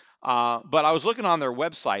 But I was looking on their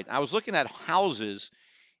website. I was looking at houses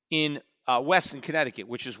in Weston, Connecticut,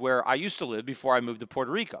 which is where I used to live before I moved to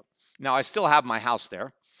Puerto Rico. Now, I still have my house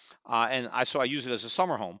there, so I use it as a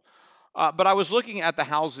summer home. But I was looking at the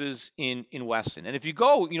houses in Weston. And if you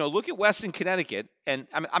go, look at Weston, Connecticut, and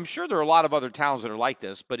I'm sure there are a lot of other towns that are like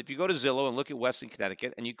this, but if you go to Zillow and look at Weston,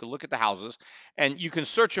 Connecticut, and you can look at the houses, and you can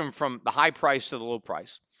search them from the high price to the low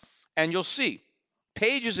price, and you'll see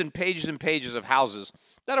pages and pages and pages of houses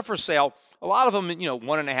that are for sale. A lot of them,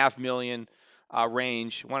 1.5 million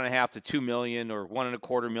range, 1.5 to 2 million or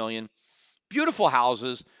 1.25 million. Beautiful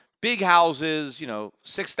houses, big houses,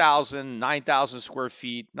 6,000, 9,000 square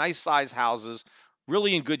feet, nice size houses,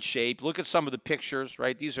 really in good shape. Look at some of the pictures,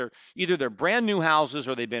 right? These are either they're brand new houses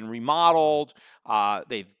or they've been remodeled.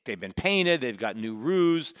 They've been painted. They've got new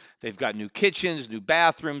roofs. They've got new kitchens, new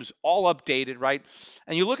bathrooms, all updated, right?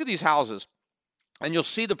 And you look at these houses and you'll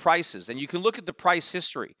see the prices, and you can look at the price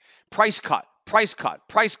history. Price cut, price cut,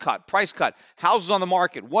 price cut, price cut. Houses on the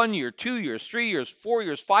market 1 year, 2 years, 3 years, 4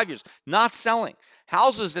 years, 5 years, not selling.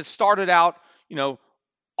 Houses that started out,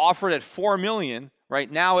 offered at 4 million,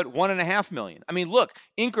 right now at 1.5 million. I mean, look,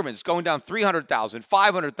 increments going down 300,000,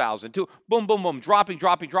 500,000, to boom, boom, boom, dropping.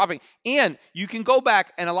 And you can go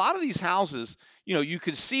back, and a lot of these houses, you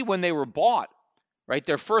can see when they were bought, right?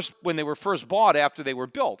 When they were first bought after they were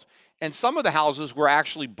built. And some of the houses were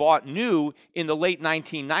actually bought new in the late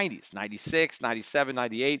 1990s, 96, 97,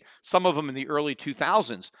 98, some of them in the early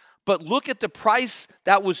 2000s. But look at the price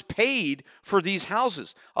that was paid for these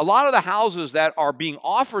houses. A lot of the houses that are being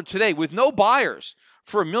offered today with no buyers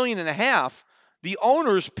for $1.5 million, the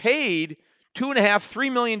owners paid $2.5,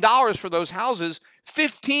 $3 million for those houses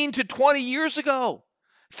 15 to 20 years ago.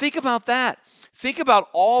 Think about that. Think about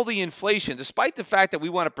all the inflation, despite the fact that we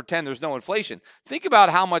want to pretend there's no inflation. Think about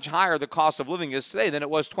how much higher the cost of living is today than it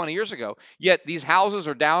was 20 years ago. Yet these houses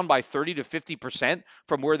are down by 30 to 50%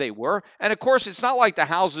 from where they were. And of course, it's not like the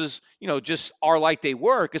houses, just are like they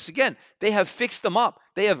were, because again, they have fixed them up.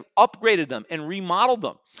 They have upgraded them and remodeled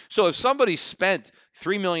them. So if somebody spent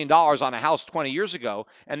 $3 million on a house 20 years ago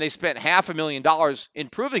and they spent $500,000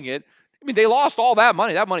 improving it, I mean, they lost all that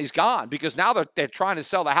money. That money's gone because now they're trying to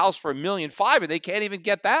sell the house for $1.5 million and they can't even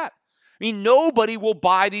get that. I mean, nobody will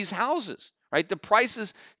buy these houses, right? The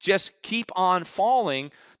prices just keep on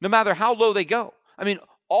falling no matter how low they go. I mean,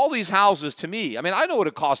 all these houses to me, I know what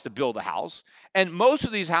it costs to build a house, and most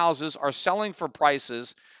of these houses are selling for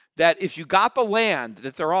prices that if you got the land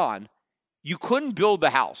that they're on, you couldn't build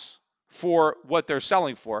the house for what they're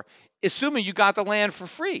selling for, assuming you got the land for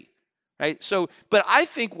free. Right. So, but I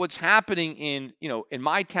think what's happening in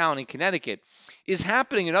my town in Connecticut is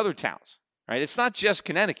happening in other towns. Right. It's not just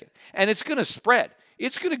Connecticut, and it's going to spread.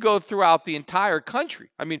 It's going to go throughout the entire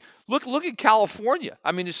country. I mean, look at California.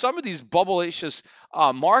 I mean, some of these bubblicious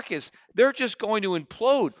markets, they're just going to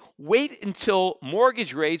implode. Wait until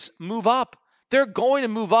mortgage rates move up. They're going to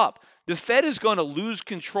move up. The Fed is going to lose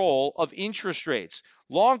control of interest rates.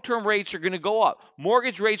 Long-term rates are going to go up.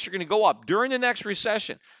 Mortgage rates are going to go up. During the next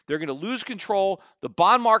recession, they're going to lose control. The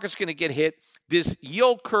bond market's going to get hit. This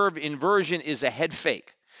yield curve inversion is a head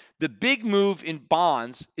fake. The big move in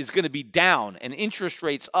bonds is going to be down and interest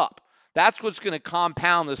rates up. That's what's going to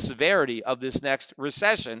compound the severity of this next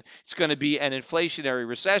recession. It's going to be an inflationary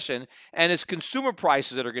recession, and it's consumer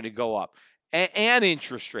prices that are going to go up. And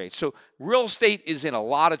interest rates. So real estate is in a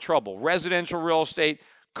lot of trouble. Residential real estate,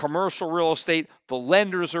 commercial real estate, the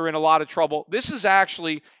lenders are in a lot of trouble. This is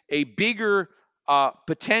actually a bigger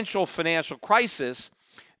potential financial crisis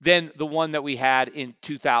than the one that we had in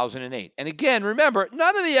 2008. And again, remember,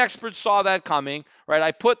 none of the experts saw that coming, right?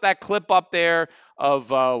 I put that clip up there of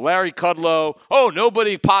Larry Kudlow. Oh,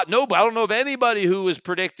 I don't know of anybody who was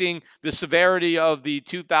predicting the severity of the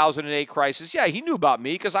 2008 crisis. Yeah, he knew about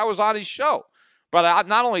me because I was on his show. But I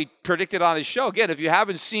not only predicted on his show, again, if you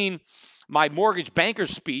haven't seen my mortgage banker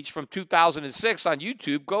speech from 2006 on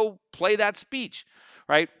YouTube, go play that speech,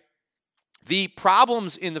 right? The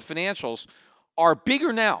problems in the financials are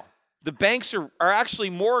bigger now. The banks are actually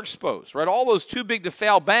more exposed, right? All those too big to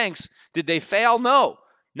fail banks, did they fail? No.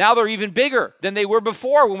 Now they're even bigger than they were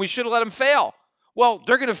before when we should have let them fail. Well,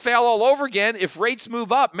 they're going to fail all over again if rates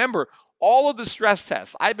move up. Remember, all of the stress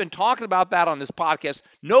tests, I've been talking about that on this podcast.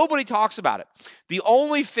 Nobody talks about it. The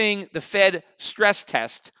only thing the Fed stress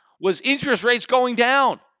test was interest rates going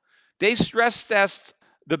down. They stress test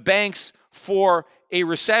the banks for a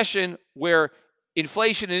recession where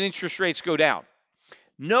inflation and interest rates go down.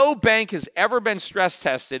 No bank has ever been stress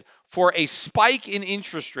tested for a spike in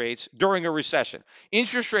interest rates during a recession.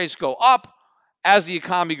 Interest rates go up as the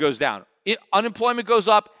economy goes down. Unemployment goes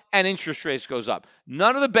up and interest rates goes up.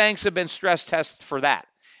 None of the banks have been stress tested for that.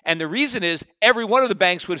 And the reason is every one of the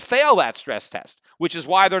banks would fail that stress test, which is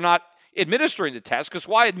why they're not administering the test, because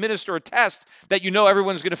why administer a test that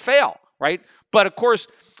everyone's going to fail, right? But of course,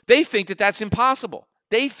 they think that that's impossible.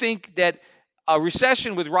 They think that a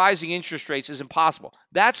recession with rising interest rates is impossible.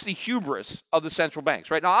 That's the hubris of the central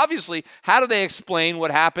banks, right? Now, obviously, how do they explain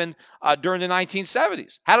what happened during the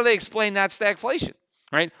 1970s? How do they explain that stagflation,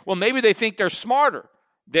 right? Well, maybe they think they're smarter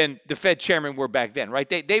than the Fed chairman were back then, right?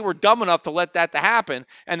 They were dumb enough to let that to happen,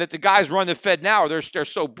 and that the guys run the Fed now, they're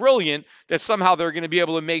so brilliant that somehow they're going to be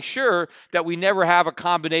able to make sure that we never have a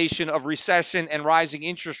combination of recession and rising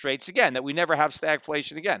interest rates again, that we never have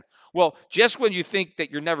stagflation again. Well, just when you think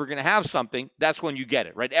that you're never going to have something, that's when you get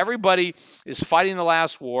it, right? Everybody is fighting the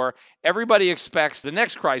last war. Everybody expects the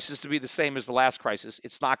next crisis to be the same as the last crisis.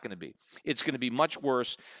 It's not going to be. It's going to be much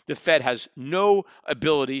worse. The Fed has no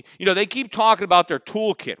ability. They keep talking about their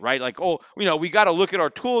toolkit, right? Like, we got to look at our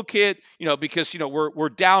toolkit, because, we're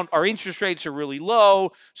down, our interest rates are really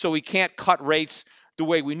low, so we can't cut rates the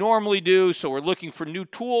way we normally do. So we're looking for new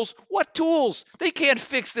tools. What tools? They can't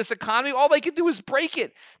fix this economy. All they can do is break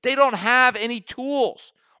it. They don't have any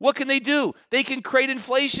tools. What can they do? They can create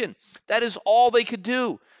inflation. That is all they could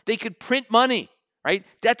do. They could print money, right?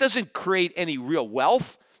 That doesn't create any real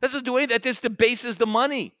wealth. That doesn't do anything. That just debases the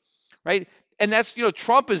money, right? And that's,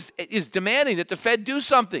 Trump is demanding that the Fed do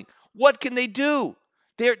something. What can they do?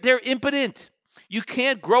 They're impotent. You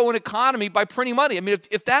can't grow an economy by printing money. I mean,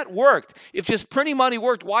 if that worked, if just printing money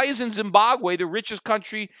worked, why isn't Zimbabwe the richest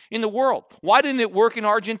country in the world? Why didn't it work in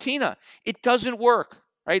Argentina? It doesn't work,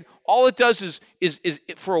 right? All it does is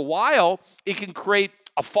for a while, it can create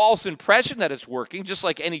a false impression that it's working, just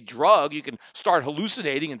like any drug. You can start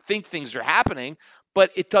hallucinating and think things are happening,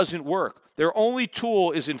 but it doesn't work. Their only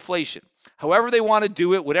tool is inflation. However they want to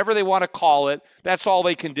do it, whatever they want to call it, that's all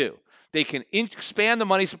they can do. They can expand the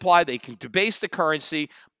money supply. They can debase the currency,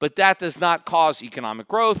 but that does not cause economic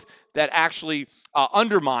growth. That actually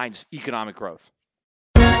undermines economic growth.